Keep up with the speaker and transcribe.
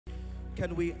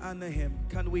Can we honor him?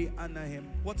 Can we honor him?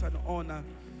 What an honor.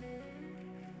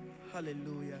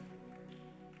 Hallelujah.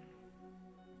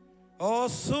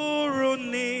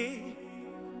 Osuruni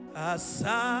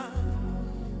asa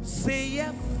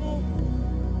seyefo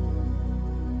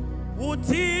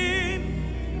Utin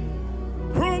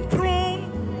krum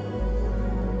krum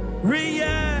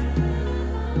riye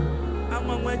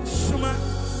amamachuma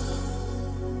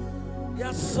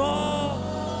yaso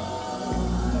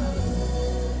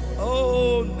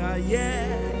oh na ye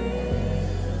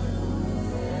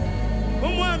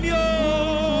umwamyo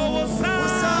wosa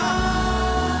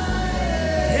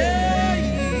hey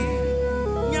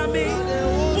nyame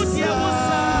mutia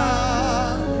wosa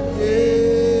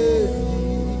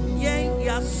yen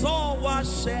yaso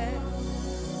washe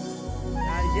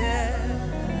na ye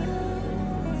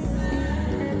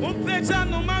umpeja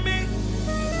no mami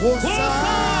wosa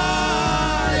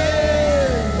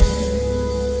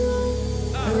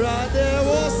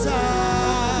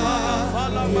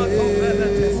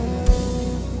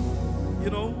You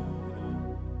know,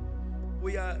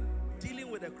 we are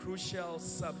dealing with a crucial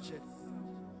subject.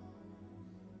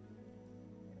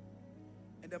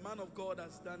 And the man of God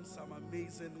has done some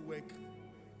amazing work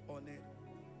on it.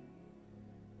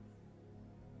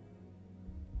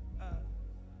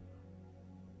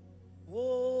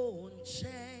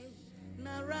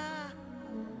 Nara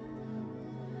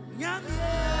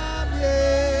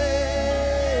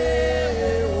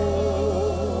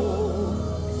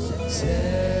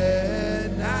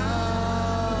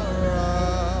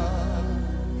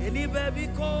any baby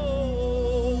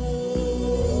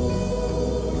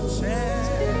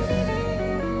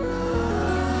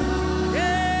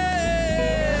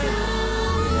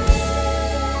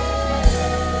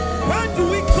where do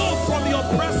we go from your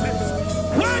presence?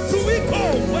 Where do we go?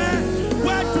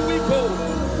 Where do we go?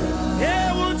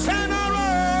 Hey, we'll turn around.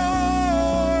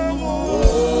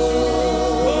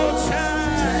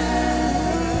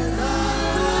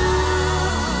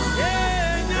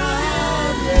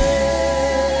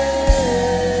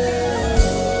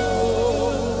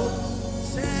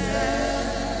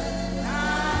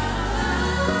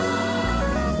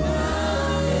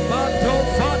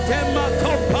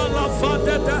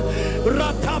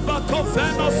 Ratabako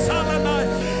Feno Salanai,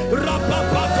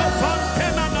 Rapapako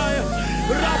Fantenanai,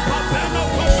 Rapapeno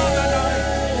Komanai,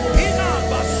 Ina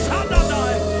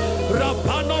Basadanai,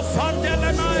 Rapano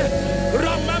Fandelanai,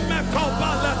 Ramameko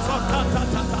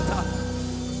Balatata.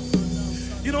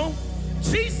 You know,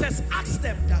 Jesus asked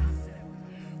them that,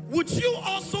 would you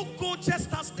also go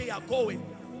just as they are going?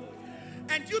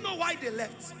 And you know why they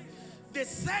left? They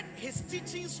said his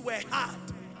teachings were hard.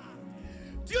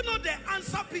 Do you know the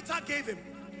answer Peter gave him?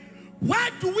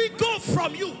 Where do we go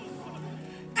from you?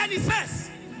 And he says,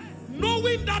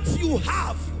 knowing that you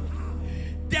have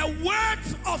the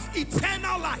words of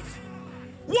eternal life.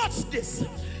 Watch this.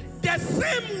 The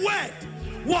same word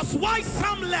was why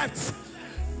some left.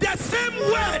 The same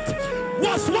word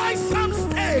was why some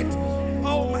stayed.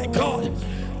 Oh my God.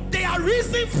 Their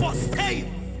reason for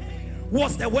staying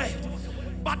was the word.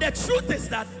 But the truth is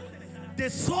that they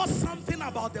saw something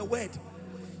about the word.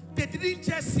 They didn't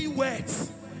just see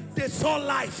words. They saw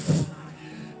life.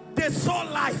 They saw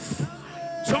life.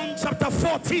 John chapter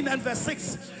 14 and verse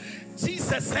 6.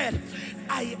 Jesus said,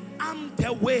 I am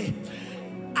the way.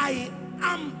 I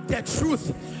am the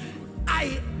truth.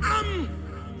 I am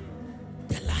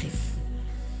the life.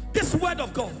 This word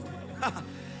of God,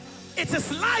 it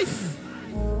is life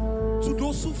to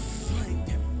those who find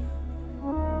them.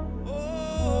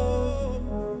 Oh,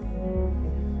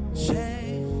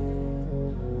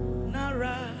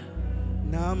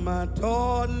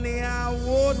 Namadonia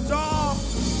wodo,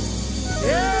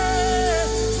 yeah,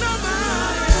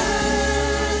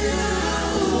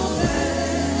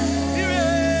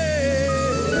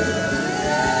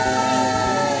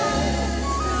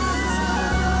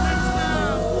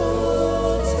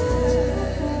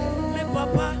 me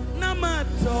papa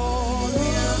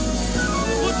Namadonia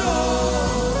wodo,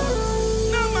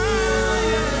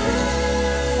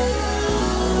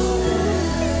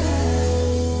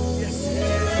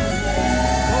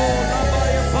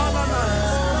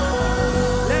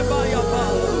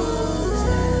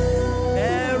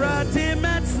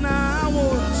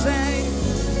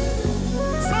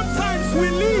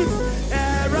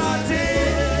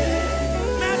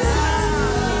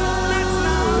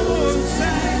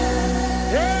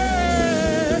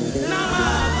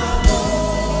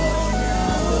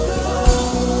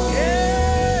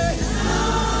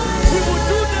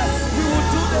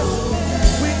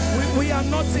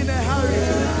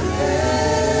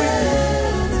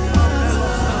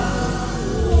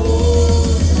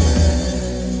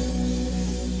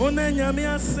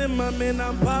 Monanyamia Simame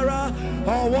Nampara,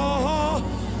 oh,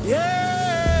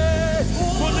 yeah.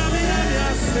 Monanyamia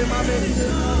Simame,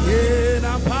 yeah,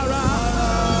 Nampara,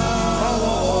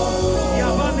 oh,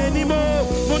 Yabanenimo,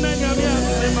 Monanyamia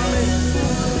Simame,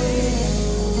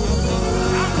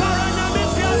 Nampara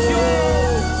Namitiasio,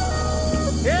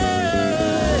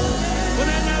 yeah,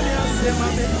 Monanyamia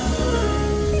Simame,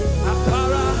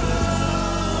 Nampara,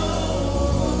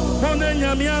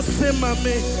 Monanyamia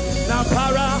Simame.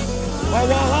 Nampara,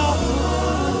 oh,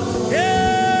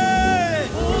 yeah,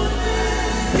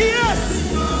 yes.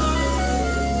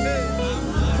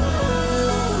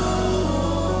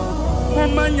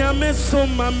 Momanyame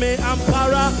sumame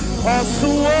ampara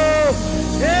osuo,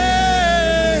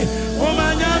 yeah.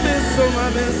 Momanyame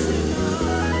sumame.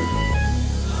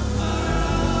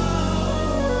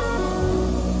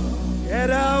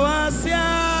 Era wasia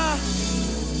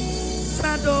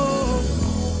sado.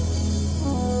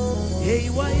 Hey,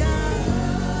 waya,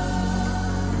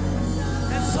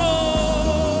 and so,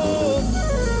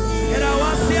 and I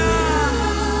was here,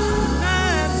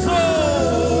 and so,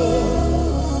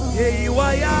 hey,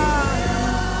 waya,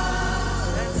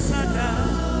 and sada,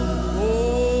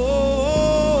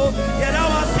 oh, and I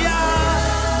was here,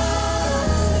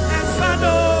 and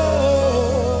sado,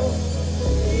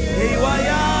 hey,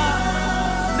 waya,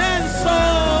 and so,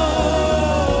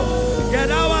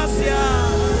 and I was here.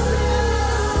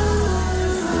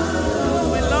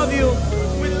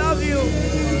 We love you.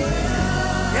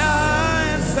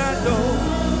 Yeah, and Sado.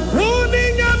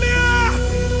 Uninyamia,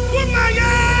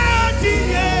 Umayati,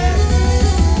 yeah.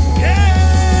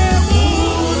 Yeah,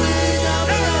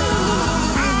 Uninyamia.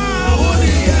 Ah,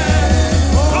 Uniye.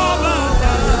 Oba.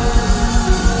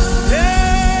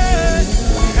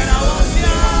 Yeah, and I was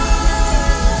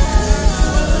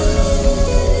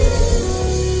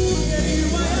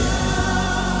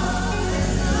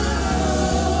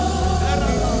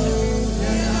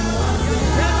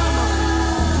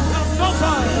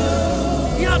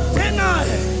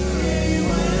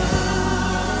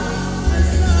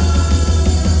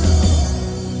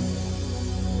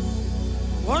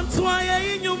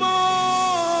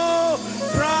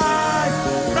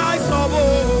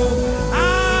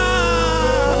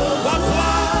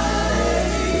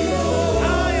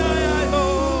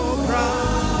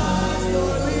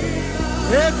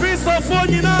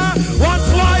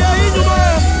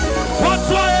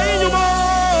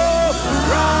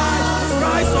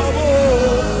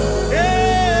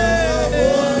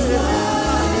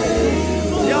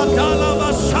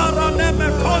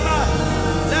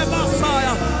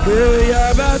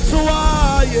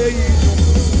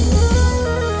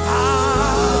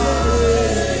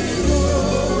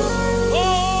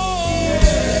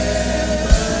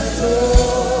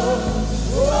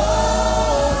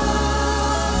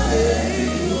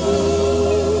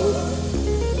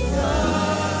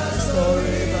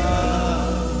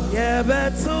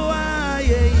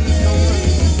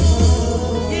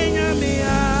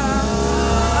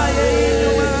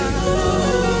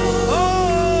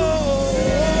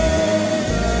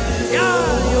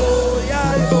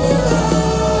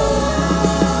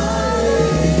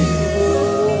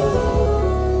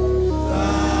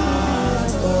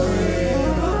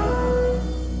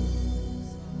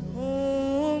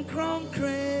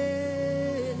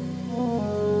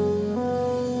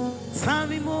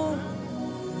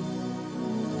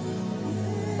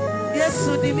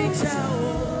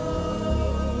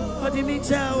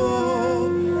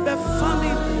the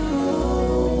famine.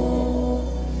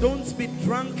 Don't be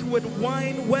drunk with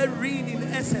wine wherein in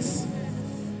excess,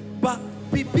 but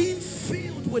be being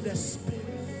filled with the Spirit.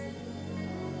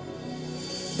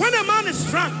 When a man is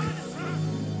drunk,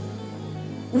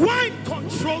 wine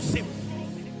controls him.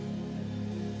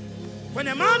 When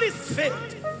a man is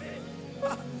filled,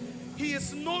 he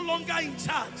is no longer in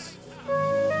charge.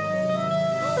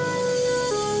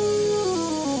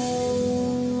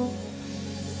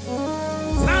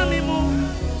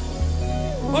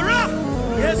 Ora,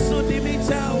 Yesu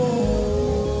dimichao.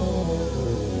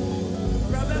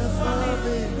 Rabbe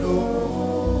famino,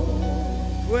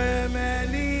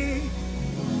 wemeli,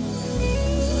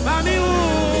 mami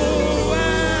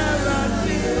uwerati,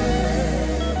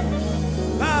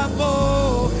 babo,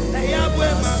 eyabwe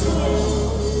maso,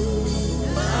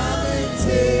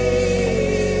 amete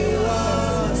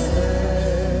wase.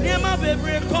 Niema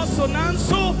bebre koso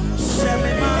nanso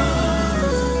shemema.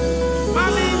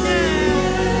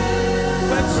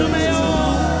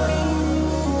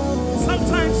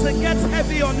 Sometimes it gets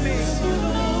heavy on me.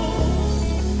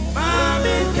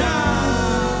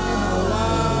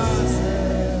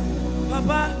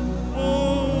 Papa,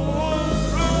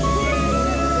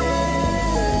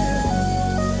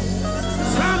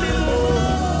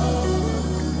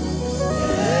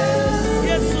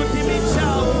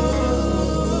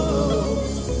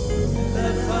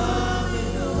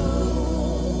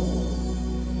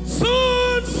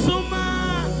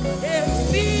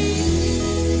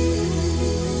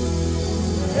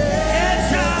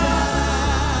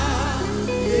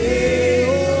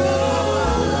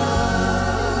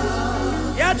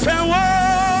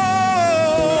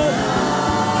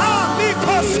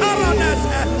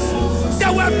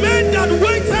 There were men that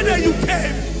waited and you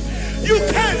came. You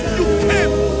came, you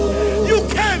came, you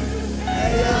came.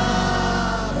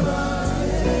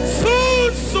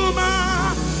 Soon, Suma,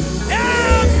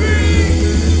 every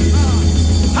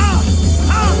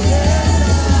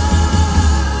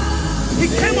he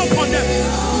came upon them.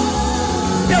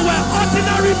 They were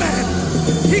ordinary men.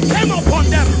 He came upon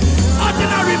them.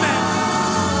 Ordinary men.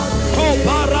 Oh,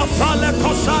 Barafale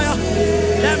Koshaya.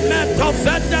 Lemeto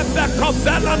Fede Beko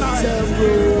Velana.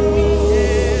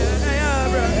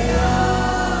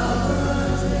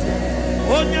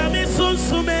 Onyami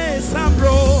Sunsume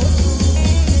Sambro.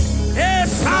 Hey,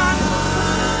 San.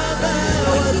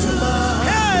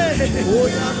 Hey.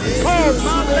 Oh,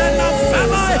 Malena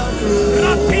Fela.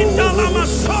 Ratinda Lama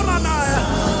Sorana.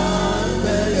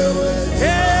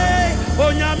 Hey.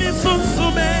 Onyami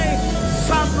Sunsume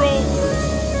Sambro.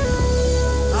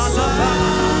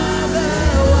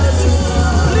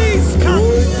 Please come.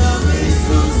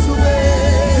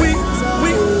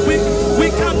 We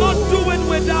cannot do it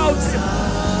without him.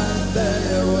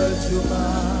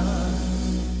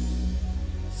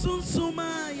 Sunsuma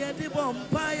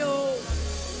Yedibompayo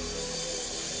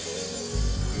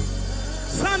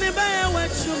Sanibaya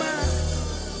Wechuma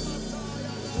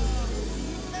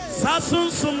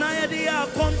Sasunsuma Yedia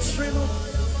country.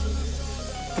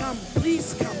 Come,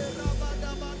 please come.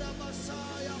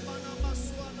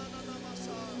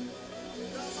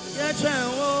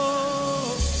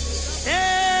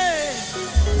 Hey,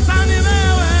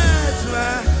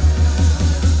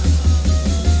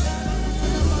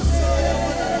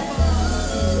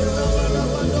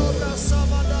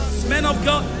 men of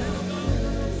God,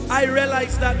 I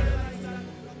realized that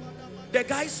the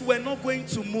guys were not going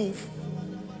to move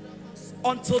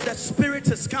until the Spirit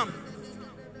has come.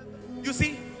 You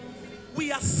see,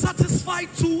 we are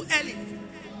satisfied too early.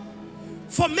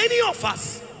 For many of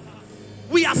us,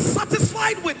 we are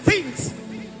satisfied with things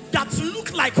that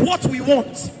look like what we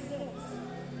want.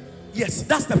 Yes,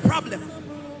 that's the problem.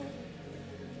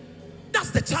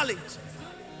 That's the challenge.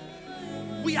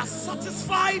 We are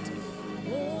satisfied.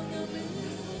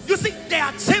 You see, there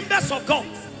are chambers of God.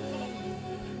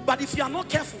 But if you are not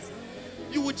careful,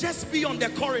 you will just be on the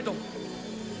corridor.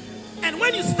 And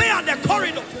when you stay on the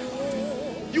corridor,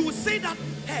 you will say that,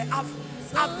 hey,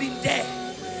 I've been there.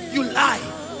 You lie.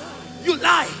 You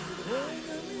lie.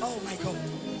 Oh my God.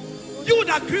 You would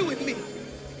agree with me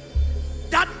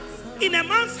that in a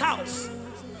man's house,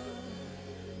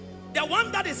 the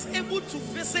one that is able to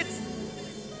visit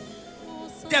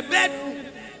the bedroom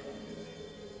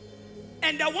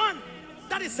and the one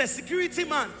that is a security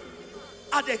man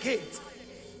at the gate,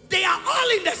 they are all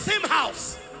in the same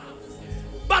house.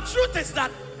 But truth is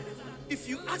that if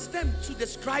you ask them to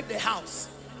describe the house,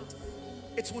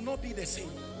 it will not be the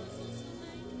same.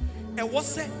 And what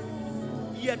said?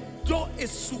 Yedo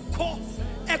esuko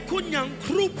ekunyan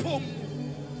krupom.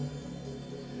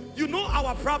 You know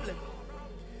our problem.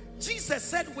 Jesus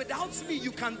said, without me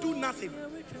you can do nothing.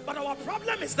 But our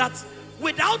problem is that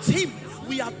without him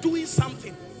we are doing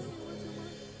something.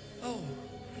 Oh,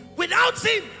 without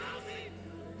him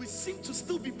we seem to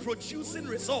still be producing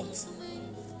results.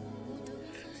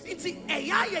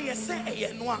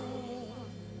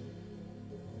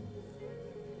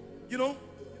 You know,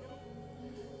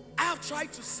 I have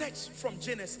tried to search from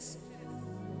Genesis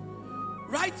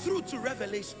right through to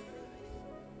Revelation.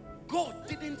 God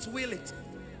didn't will it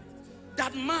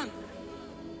that man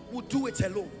would do it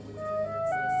alone.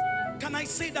 Can I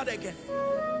say that again?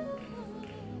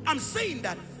 I'm saying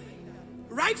that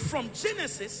right from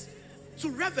Genesis to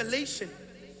Revelation,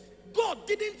 God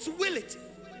didn't will it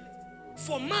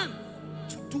for man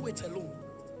to do it alone.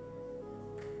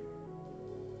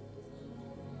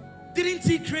 Didn't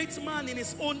he create man in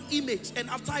his own image and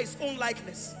after his own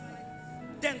likeness?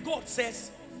 Then God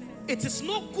says, it is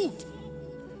not good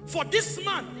for this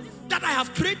man that I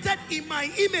have created in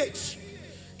my image,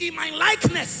 in my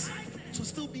likeness, to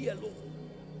still be alone.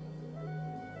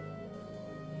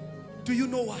 Do you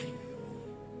know why?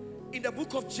 In the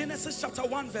book of Genesis chapter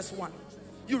 1 verse 1,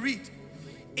 you read,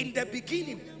 in the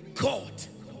beginning, God.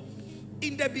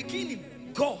 In the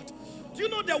beginning, God. Do you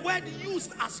know the word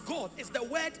used as God is the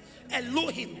word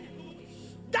Elohim?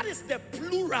 That is the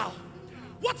plural.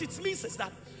 What it means is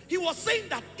that he was saying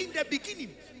that in the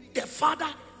beginning, the Father,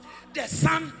 the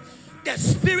Son, the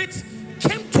Spirit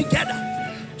came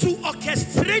together to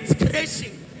orchestrate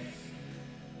creation.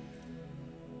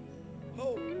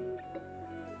 Oh.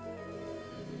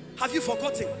 Have you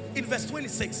forgotten? In verse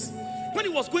 26, when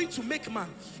he was going to make man,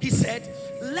 he said,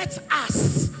 let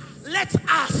us.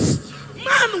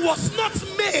 Man was not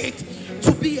made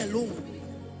to be alone.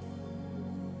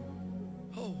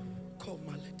 Oh,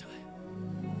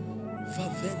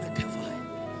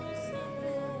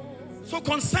 so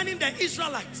concerning the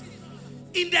Israelites,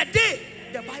 in the day,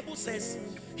 the Bible says,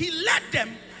 he led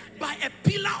them by a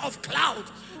pillar of cloud.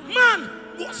 Man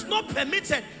was not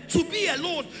permitted to be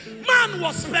alone. Man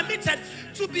was permitted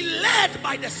to be led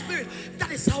by the Spirit.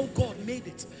 That is how God made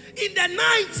it. In the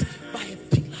night, by a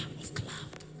pillar of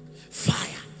cloud,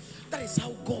 fire. That is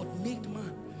how God made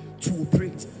man to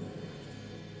operate.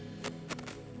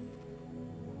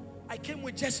 I came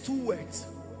with just two words: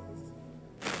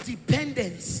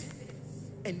 dependence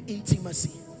and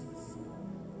intimacy.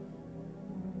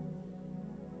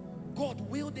 God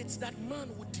willed it that man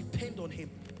would depend on him.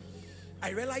 I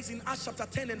realize in Acts chapter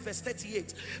 10 and verse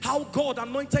 38 how God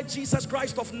anointed Jesus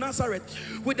Christ of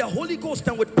Nazareth with the Holy Ghost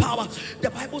and with power.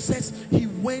 The Bible says he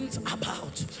went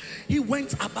about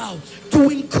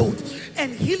doing good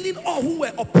and healing all who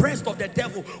were oppressed of the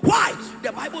devil. Why?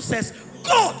 The Bible says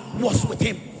God was with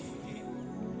him.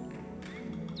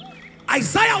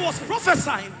 Isaiah was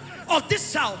prophesying of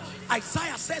this child.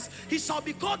 Isaiah says he shall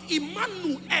be called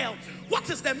Emmanuel. What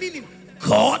is the meaning?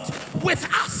 God with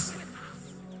us.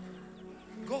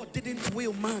 God didn't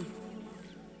will man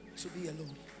to be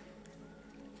alone.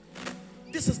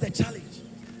 This is the challenge.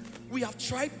 We have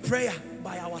tried prayer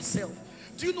by ourselves.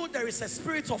 Do you know there is a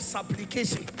spirit of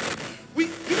supplication?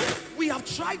 We have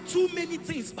tried too many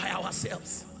things by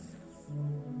ourselves.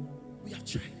 We have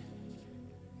tried.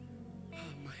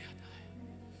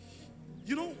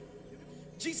 You know,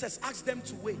 Jesus asked them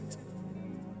to wait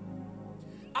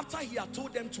after he had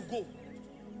told them to go.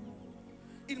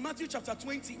 In Matthew chapter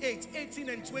 28, 18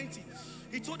 and 20,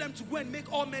 he told them to go and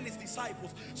make all men his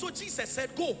disciples. So Jesus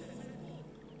said, go.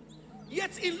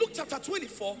 Yet in Luke chapter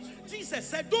 24, Jesus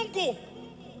said, don't go.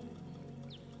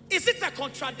 Is it a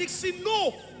contradiction?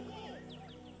 No.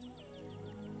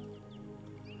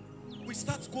 We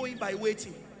start going by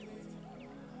waiting.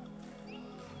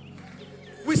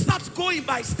 We start going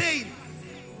by staying.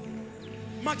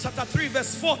 Mark chapter 3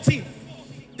 verse 14.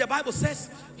 The Bible says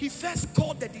he first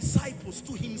called the disciples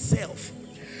to himself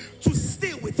to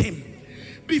stay with him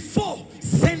before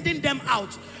sending them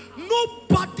out.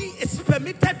 Nobody is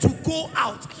permitted to go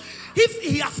out if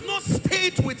he has not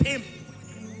stayed with him.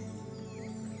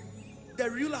 The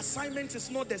real assignment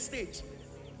is not the stage.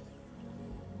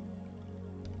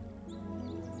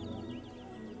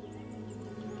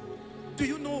 Do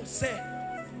you know,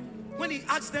 sir, when he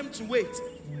asked them to wait,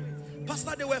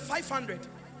 Pastor, they were 500.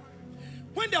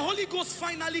 When the Holy Ghost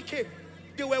finally came,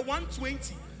 they were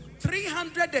 120.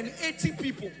 380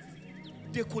 people.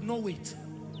 They could not wait.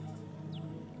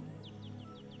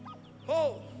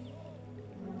 Oh.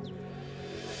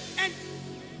 And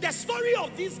the story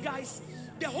of these guys,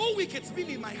 the whole week it's been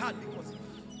in my heart because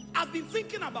I've been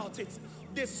thinking about it.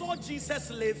 They saw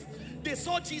Jesus live. They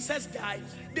saw Jesus die.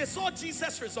 They saw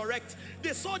Jesus resurrect.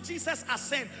 They saw Jesus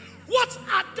ascend. What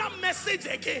other message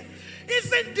again?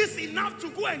 Isn't this enough to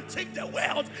go and take the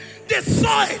world? They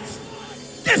saw it.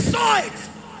 They saw it.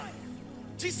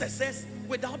 Jesus says,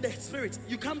 without the Spirit,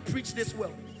 you can't preach this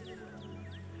well.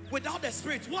 Without the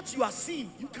Spirit, what you are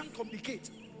seeing, you can't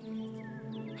communicate.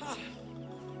 Ha.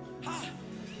 Ha.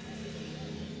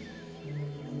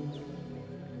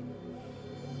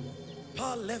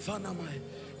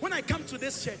 When I come to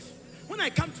this church,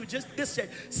 this church,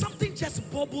 something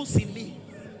just bubbles in me.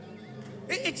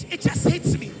 It just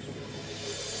hits me.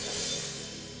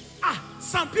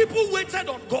 Some people waited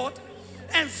on God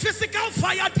and physical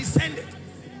fire descended.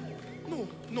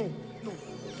 No.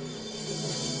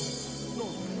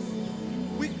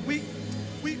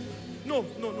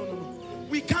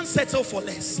 We can't settle for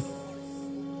less.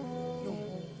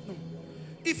 No.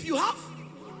 If you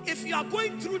are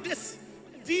going through this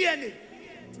DNA,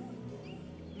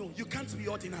 no, you can't be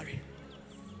ordinary.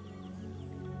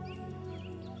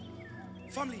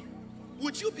 Family,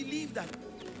 would you believe that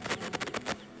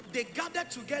they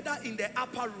gathered together in the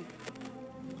upper room?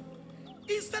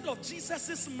 Instead of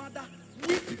Jesus's mother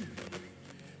weeping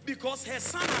because her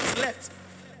son has left,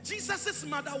 Jesus's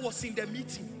mother was in the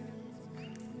meeting.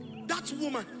 That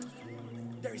woman,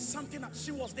 there is something that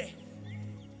she was there.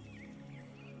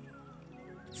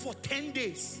 For 10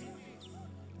 days,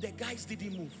 the guys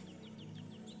didn't move.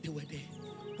 They were there.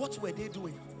 What were they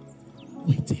doing?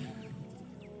 Waiting.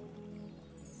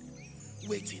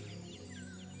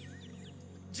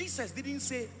 Jesus didn't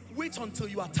say, wait until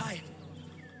you are tired.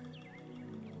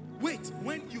 Wait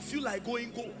when you feel like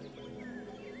going, go.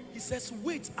 He says,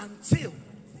 wait until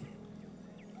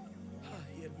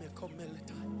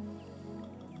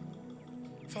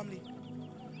Family,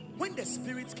 when the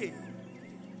Spirit came,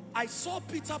 I saw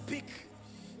Peter pick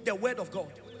the word of God.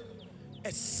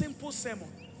 A simple sermon.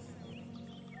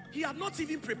 He had not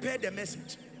even prepared the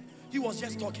message. He was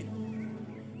just talking.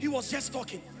 He was just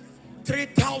talking.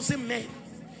 3,000 men.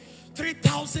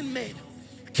 3,000 men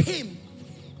came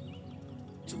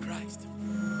to Christ.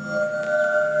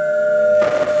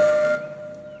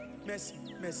 Mercy,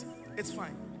 mercy. It's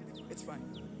fine. It's fine.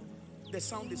 The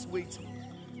sound is waiting.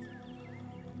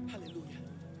 Hallelujah.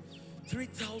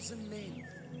 3,000 men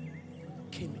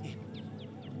came in.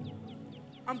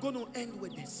 I'm going to end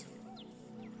with this.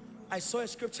 I saw a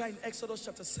scripture in Exodus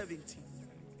chapter 17.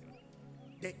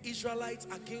 The Israelites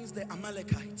against the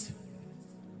Amalekites.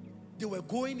 They were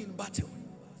going in battle.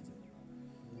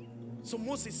 So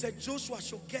Moses said Joshua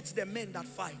should get the men that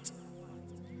fight.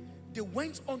 They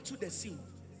went onto the scene.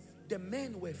 The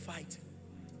men were fighting.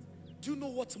 Do you know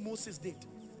what Moses did?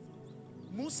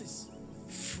 Moses,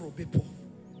 Frobepo.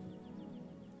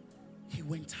 He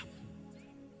went up.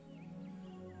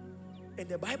 And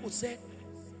the Bible said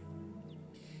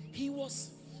he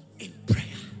was in prayer.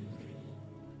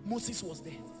 Moses was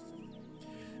there.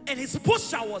 And his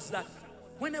posture was that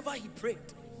whenever he prayed,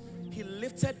 he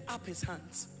lifted up his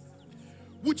hands.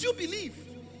 Would you believe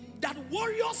that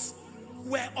warriors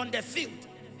were on the field,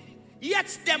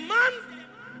 yet the man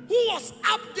who was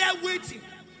up there waiting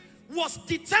was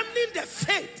determining the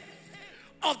fate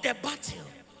of the battle?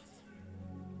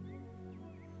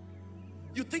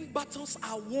 You think battles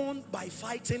are won by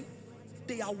fighting?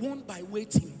 They are won by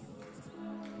waiting.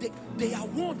 They are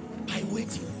won by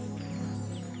waiting.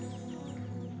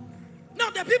 Now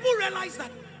the people realized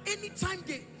that anytime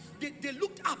they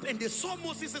looked up and they saw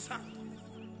Moses' hand,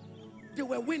 they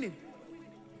were winning.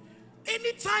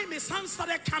 Anytime his hand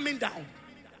started coming down,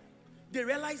 they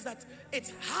realized that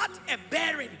it had a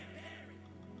bearing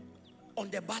on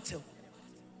the battle.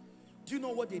 Do you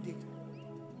know what they did?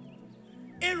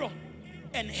 Aaron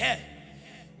and Hur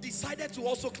decided to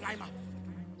also climb up.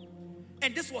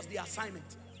 And this was the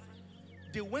assignment.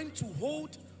 They went to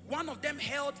hold, one of them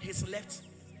held his left,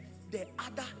 the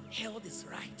other held his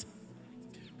right.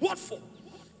 What for?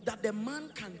 That the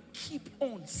man can keep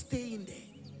on staying there.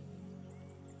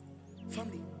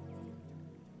 Family,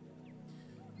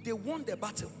 they won the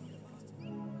battle.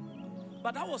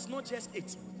 But that was not just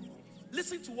it.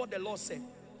 Listen to what the Lord said.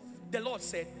 The Lord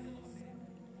said,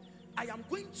 I am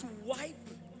going to wipe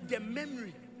the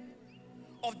memory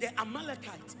of the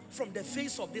Amalekites from the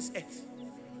face of this earth.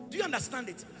 Do you understand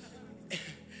it?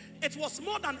 It was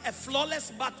more than a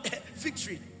flawless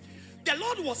victory. The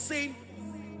Lord was saying,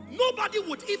 nobody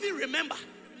would even remember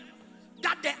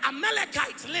that the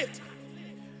Amalekites lived.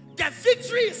 The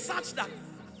victory is such that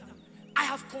I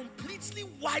have completely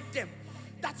wiped them,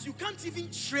 that you can't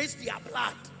even trace their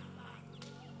blood.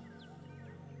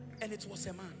 And it was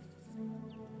a man.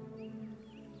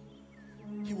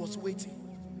 He was waiting.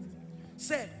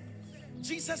 Said,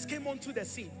 Jesus came onto the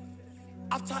scene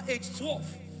after age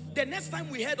 12. The next time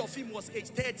we heard of him was age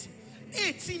 30.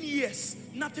 18 years,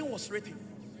 nothing was written.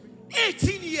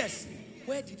 18 years,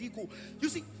 where did he go? You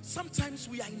see, sometimes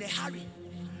we are in a hurry.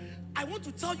 I want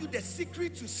to tell you the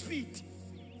secret to speed.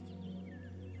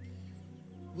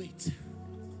 Wait.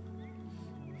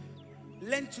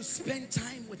 Learn to spend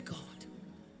time with God.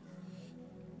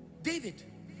 David,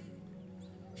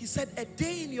 he said, a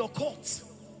day in your court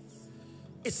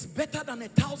is better than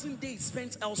 1,000 days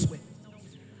spent elsewhere.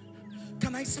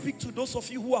 Can I speak to those of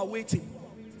you who are waiting?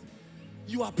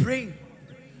 You are praying.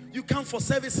 You come for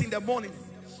service in the morning,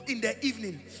 in the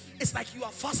evening. It's like you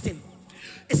are fasting.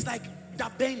 It's like da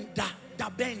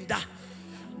benda.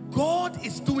 God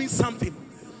is doing something.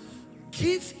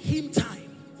 Give him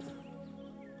time.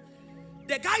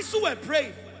 The guys who were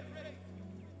praying,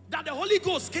 that the Holy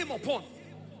Ghost came upon,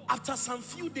 after some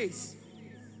few days,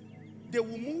 they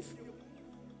will move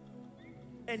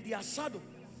and their shadow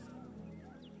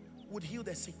would heal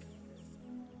the sick.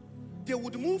 They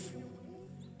would move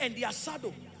and their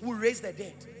shadow will raise the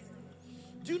dead.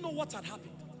 Do you know what had happened?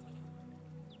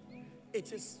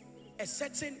 It is a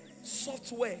certain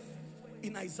software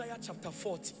in Isaiah chapter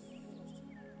 40.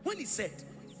 When he said,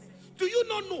 do you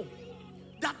not know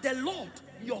that the Lord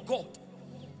your God,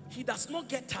 he does not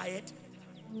get tired,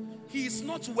 he is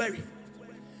not weary?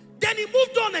 Then he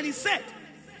moved on and he said,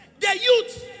 the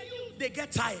youth, they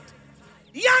get tired.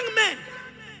 Young men,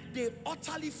 they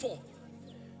utterly fall.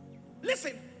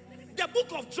 Listen, the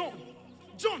book of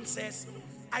John says,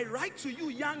 I write to you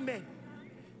young men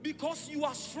because you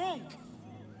are strong.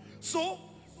 So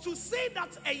to say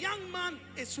that a young man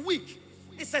is weak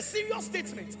is a serious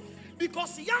statement,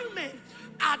 because young men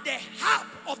are the hub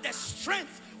of the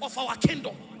strength of our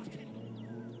kingdom.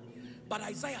 But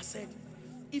Isaiah said,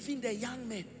 even the young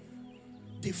men,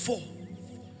 they fall.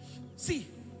 See,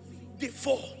 they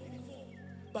fall.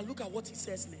 But look at what he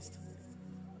says next.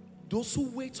 Those who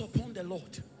wait upon the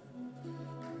Lord,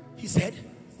 he said,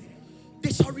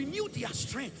 they shall renew their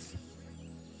strength.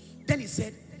 Then he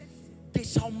said, they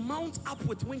shall mount up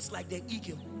with wings like the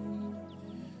eagle.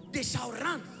 They shall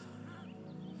run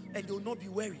and they will not be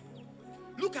weary.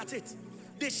 Look at it.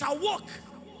 They shall walk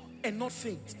and not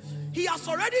faint. He has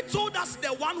already told us the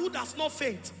one who does not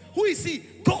faint. Who is he?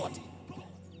 God.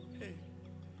 Hey.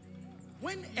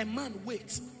 When a man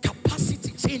waits,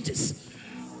 capacity changes.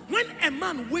 When a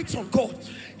man waits on God,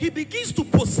 he begins to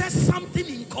possess something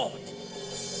in God.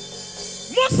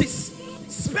 Moses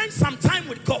spent some time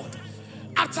with God.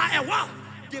 After a while,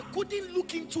 they couldn't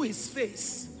look into his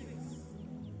face.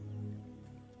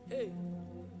 Hey,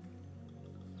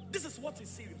 this is what is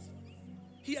serious.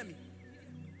 Hear me.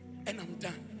 And I'm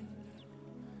done.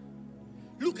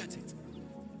 Look at it.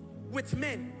 With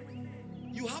men,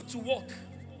 you have to walk.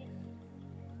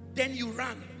 Then you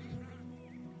run.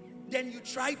 Then you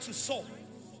try to soar.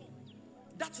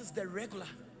 That is the regular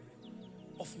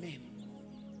of men.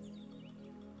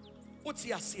 What's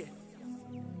he say?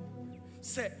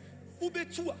 Say,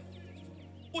 ubetua.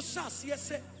 Osha siye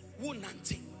se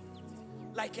wonante.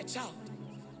 Like a child.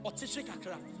 Or tishe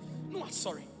kakra. No, I'm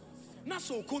sorry. Na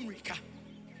so kumrika.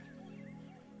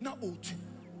 Na otu.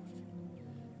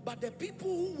 But the people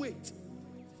who wait,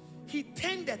 he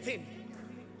turned the thing.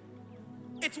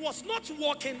 It was not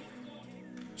walking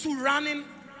to running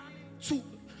to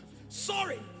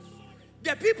sorry.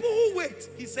 The people who wait,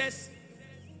 he says,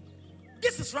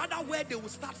 this is rather where they will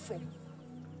start from.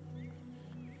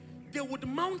 They would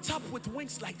mount up with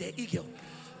wings like the eagle.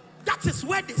 That is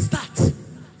where they start.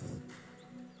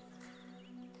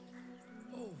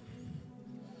 Oh,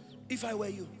 if I were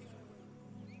you,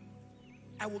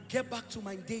 I will get back to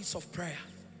my days of prayer.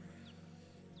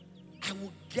 I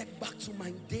will get back to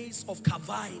my days of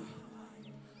QAVAH.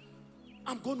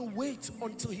 I'm going to wait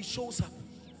until he shows up.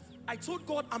 I told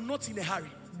God I'm not in a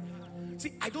hurry.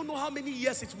 See, I don't know how many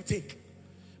years it will take.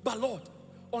 But Lord,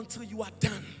 until you are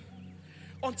done,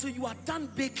 until you are done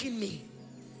baking me,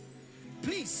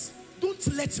 please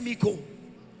don't let me go.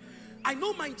 I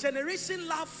know my generation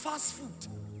love fast food.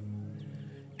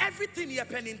 Everything here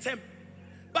pen in temp.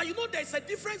 But you know there's a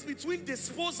difference between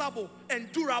disposable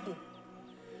and durable.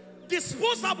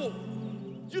 Disposable,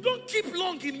 you don't keep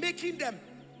long in making them.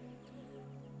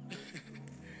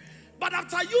 But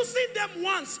after using them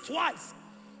once, twice,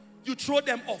 you throw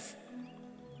them off.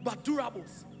 But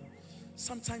durables,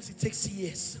 sometimes it takes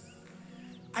years.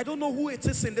 I don't know who it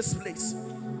is in this place.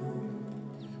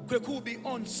 Kweku will be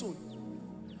on soon.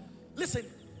 Listen,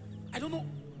 I don't know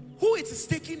who it is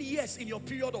taking years in your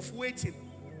period of waiting.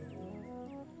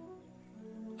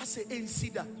 I say,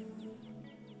 Ensida.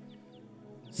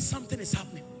 Something is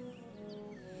happening.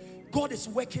 God is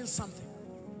working something.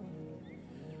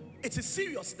 It is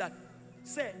serious that,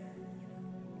 say,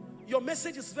 your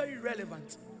message is very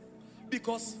relevant.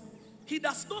 Because he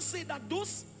does not say that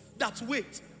those that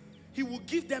wait, he will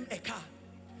give them a car.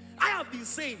 I have been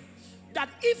saying that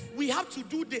if we have to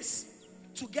do this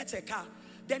to get a car,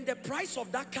 then the price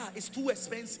of that car is too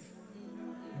expensive.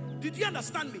 Did you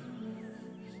understand me?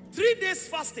 3 days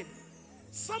fasting.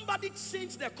 Somebody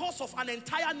changed the course of an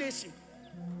entire nation.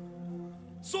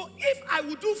 So if I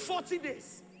would do 40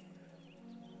 days,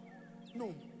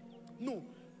 no.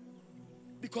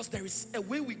 Because there is a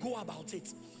way we go about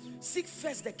it. Seek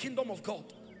first the kingdom of God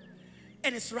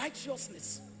and its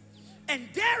righteousness. And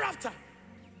thereafter,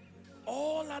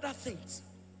 all other things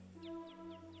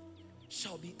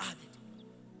shall be added.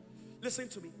 Listen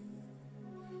to me.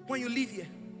 When you leave here,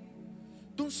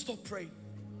 don't stop praying.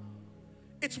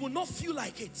 It will not feel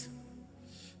like it.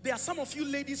 There are some of you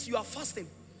ladies, you are fasting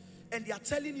and they are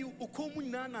telling you,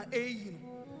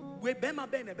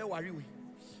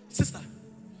 sister,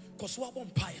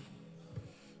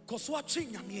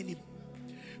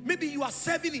 maybe you are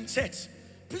serving in church.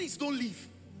 Please don't leave.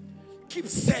 Keep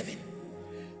serving.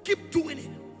 Keep doing it.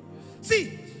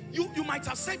 See, you might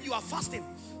have said you are fasting.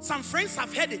 Some friends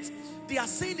have heard it. They are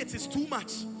saying it is too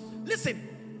much.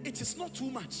 Listen, it is not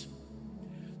too much.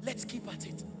 Let's keep at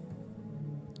it.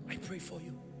 I pray for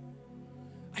you.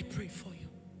 I pray for you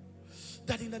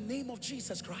that in the name of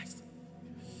Jesus Christ,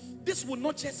 this will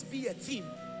not just be a theme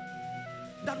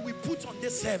that we put on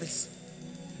this service,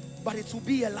 but it will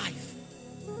be a life.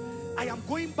 I am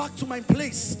going back to my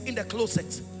place in the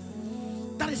closet.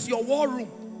 That is your war room.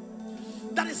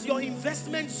 That is your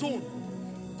investment zone.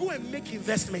 Go and make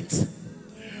investments.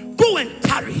 Go and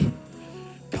tarry.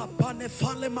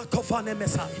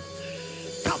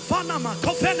 Kafanama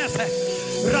kofenese.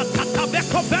 Ratatabe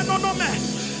kofenonome.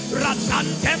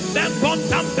 Ratantembe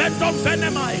bontambe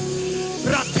donfenemai.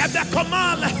 Ratebe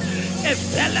komale.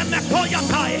 Eveleme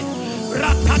koyatai.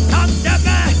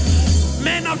 Ratatandebe.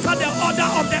 Men after the order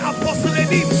of the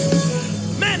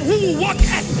Apostolic, men who walk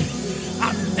at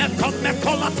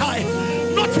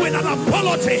not with an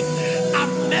apology.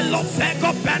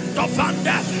 Amelofego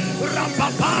bentofande.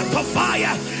 Rababa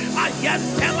fire.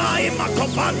 Ayentema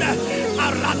imakovande.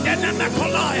 Aradene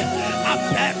mekolai.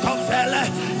 Abekofele.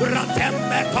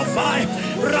 Ratembe kofai.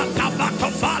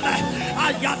 Ratabakofale.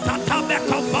 Ayatatabe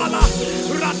kofala.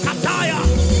 Ratataya.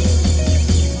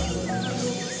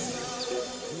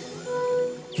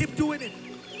 Keep doing it.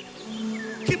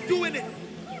 Keep doing it.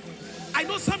 I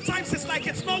know sometimes it's like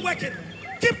it's not working.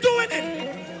 Keep doing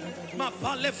it.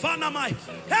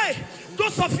 Hey,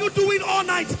 those of you doing all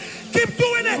night, keep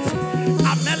doing it.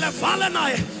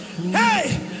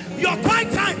 Hey, your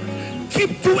quiet time,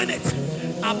 keep doing it.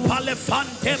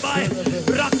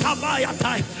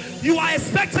 You are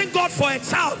expecting God for a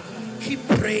child. Keep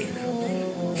praying.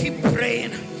 Keep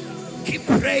praying. Keep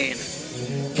praying.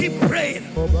 Keep praying.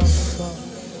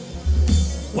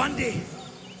 One day,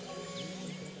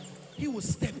 He will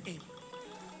step in.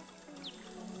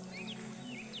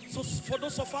 So for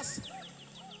those of us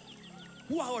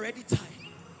who are already tired,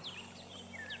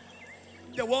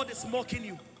 the world is mocking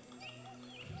you.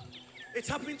 It's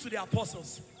happening to the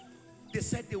apostles. They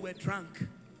said they were drunk.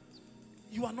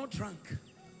 You are not drunk.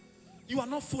 You are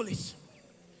not foolish.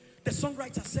 The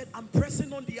songwriter said, I'm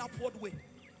pressing on the upward way.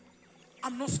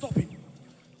 I'm not stopping.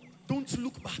 Don't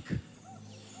look back.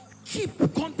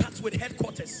 Keep contact with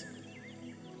headquarters.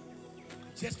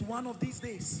 Just one of these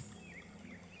days,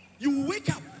 you will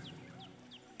wake up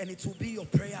and it will be your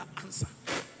prayer answer.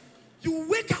 You will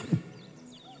wake up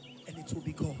and it will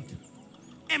be God.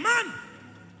 A man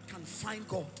can find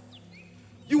God.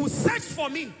 You will search for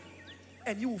me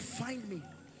and you will find me.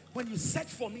 When you search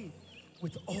for me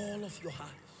with all of your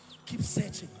heart, keep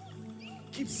searching.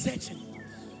 Keep searching.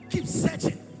 Keep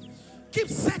searching. Keep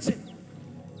searching.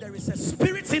 There is a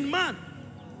spirit in man.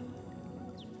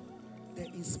 The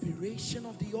inspiration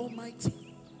of the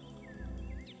Almighty.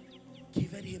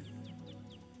 Give it him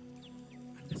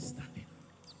understanding.